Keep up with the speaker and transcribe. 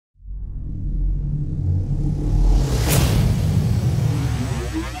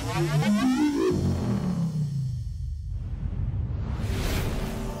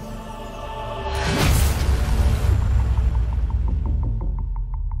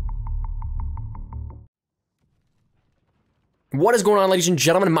What is going on, ladies and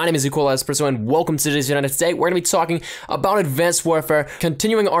gentlemen? My name is ABUZZ, and welcome to today's video. Today, we're going to be talking about Advanced Warfare,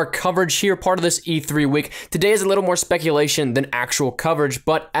 continuing our coverage here, part of this E3 week. Today is a little more speculation than actual coverage,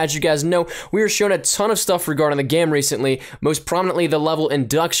 but as you guys know, we were shown a ton of stuff regarding the game recently, most prominently the level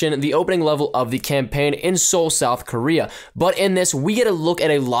induction, the opening level of the campaign in Seoul, South Korea. But in this, we get a look at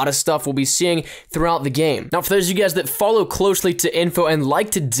a lot of stuff we'll be seeing throughout the game. Now, for those of you guys that follow closely to info and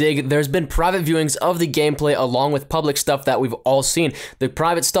like to dig, there's been private viewings of the gameplay along with public stuff that we've all seen. The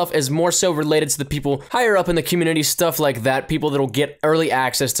private stuff is more so related to the people higher up in the community, stuff like that, people that'll get early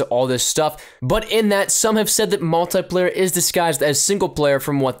access to all this stuff. But in that, some have said that multiplayer is disguised as single player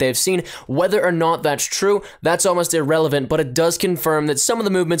from what they've seen. Whether or not that's true, that's almost irrelevant, but it does confirm that some of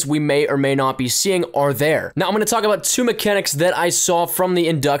the movements we may or may not be seeing are there. Now, I'm going to talk about two mechanics that I saw from the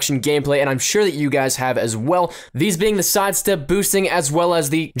induction gameplay, and I'm sure that you guys have as well. These being the sidestep boosting as well as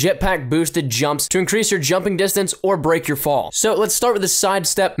the jetpack boosted jumps to increase your jumping distance or break your fall. So let's start with the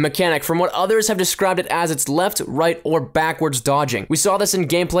sidestep mechanic. From what others have described it as, it's left, right, or backwards dodging. We saw this in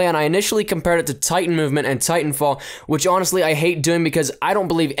gameplay, and I initially compared it to Titan movement and Titanfall, which honestly I hate doing because I don't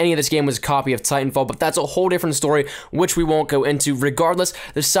believe any of this game was a copy of Titanfall, but that's a whole different story, which we won't go into. Regardless,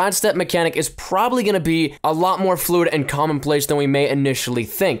 the sidestep mechanic is probably going to be a lot more fluid and commonplace than we may initially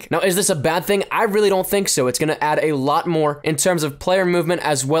think. Now, is this a bad thing? I really don't think so. It's going to add a lot more in terms of player movement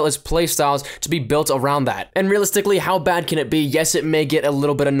as well as play styles to be built around that. And realistically, how bad can it be? Yes, it may get a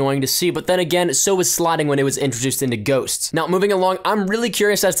little bit annoying to see, but then again, so was sliding when it was introduced into Ghosts. Now, moving along, I'm really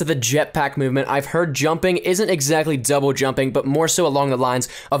curious as to the jetpack movement. I've heard jumping isn't exactly double jumping, but more so along the lines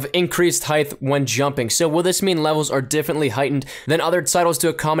of increased height when jumping. So will this mean levels are differently heightened than other titles to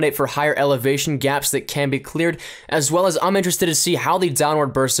accommodate for higher elevation gaps that can be cleared? As well as I'm interested to see how the downward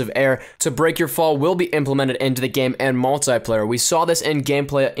bursts of air to break your fall will be implemented into the game and multiplayer. We saw this in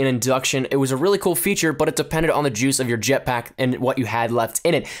gameplay in induction. It was a really cool feature, but it depended on the juice of your jetpack and what you had left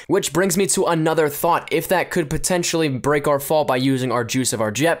in it. Which brings me to another thought. If that could potentially break our fall by using our juice of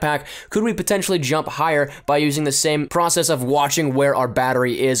our jetpack, could we potentially jump higher by using the same process of watching where our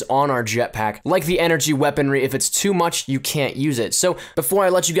battery is on our jetpack? Like the energy weaponry, if it's too much, you can't use it. So before I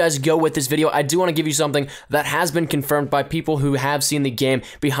let you guys go with this video, I do want to give you something that has been confirmed by people who have seen the game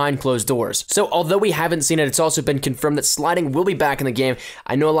behind closed doors. So although we haven't seen it, it's also been confirmed that sliding will be back in the game.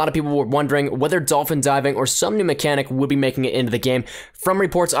 I know a lot of people were wondering whether dolphin diving or some new mechanic would be making it into the game. From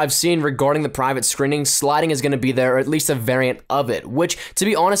reports I've seen regarding the private screening, sliding is going to be there, or at least a variant of it, which, to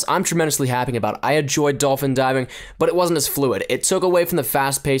be honest, I'm tremendously happy about. I enjoyed dolphin diving, but it wasn't as fluid. It took away from the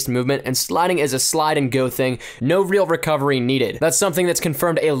fast-paced movement, and sliding is a slide-and-go thing. No real recovery needed. That's something that's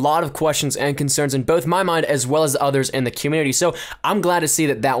confirmed a lot of questions and concerns in both my mind as well as others in the community, so I'm glad to see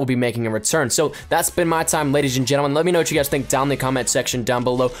that that will be making a return. So that's been my time, ladies and gentlemen. Let me know what you guys think down in the comment section down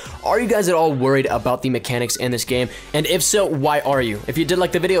below. Are you guys at all worried about the mechanics in this game? And if so, why are you? If you did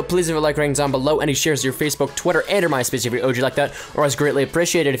like the video, please leave a like rating down below. Any shares to your Facebook, Twitter, and or MySpace if you're OG like that, or I'd greatly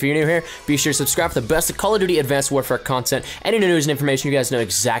appreciate it. If you're new here, be sure to subscribe for the best of Call of Duty Advanced Warfare content. Any new news and information, you guys know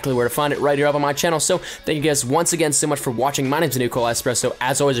exactly where to find it right here up on my channel. So thank you guys once again so much for watching. My name's ABUZZ.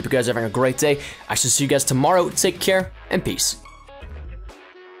 As always, if you guys are having a great day, I shall see you guys tomorrow. Take care and peace.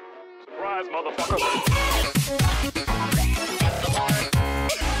 Surprise, motherfucker.